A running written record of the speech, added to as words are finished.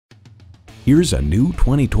Here's a new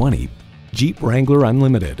 2020 Jeep Wrangler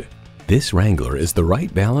Unlimited. This Wrangler is the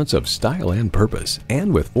right balance of style and purpose,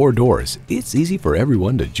 and with 4 doors, it's easy for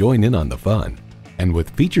everyone to join in on the fun. And with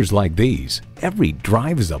features like these, every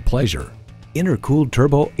drive is a pleasure. Intercooled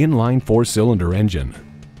turbo inline 4-cylinder engine,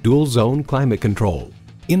 dual zone climate control,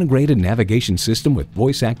 integrated navigation system with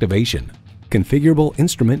voice activation, configurable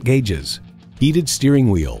instrument gauges, heated steering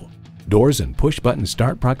wheel, doors and push-button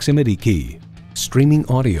start proximity key, streaming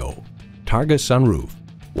audio, Targa sunroof,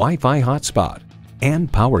 Wi-Fi hotspot, and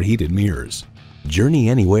power heated mirrors. Journey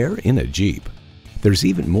anywhere in a Jeep. There's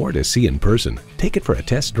even more to see in person. Take it for a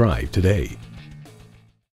test drive today.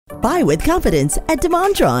 Buy with confidence at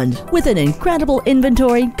DeMontrond. With an incredible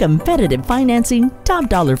inventory, competitive financing, top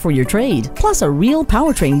dollar for your trade, plus a real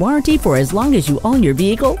powertrain warranty for as long as you own your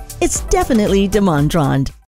vehicle, it's definitely DeMontrond.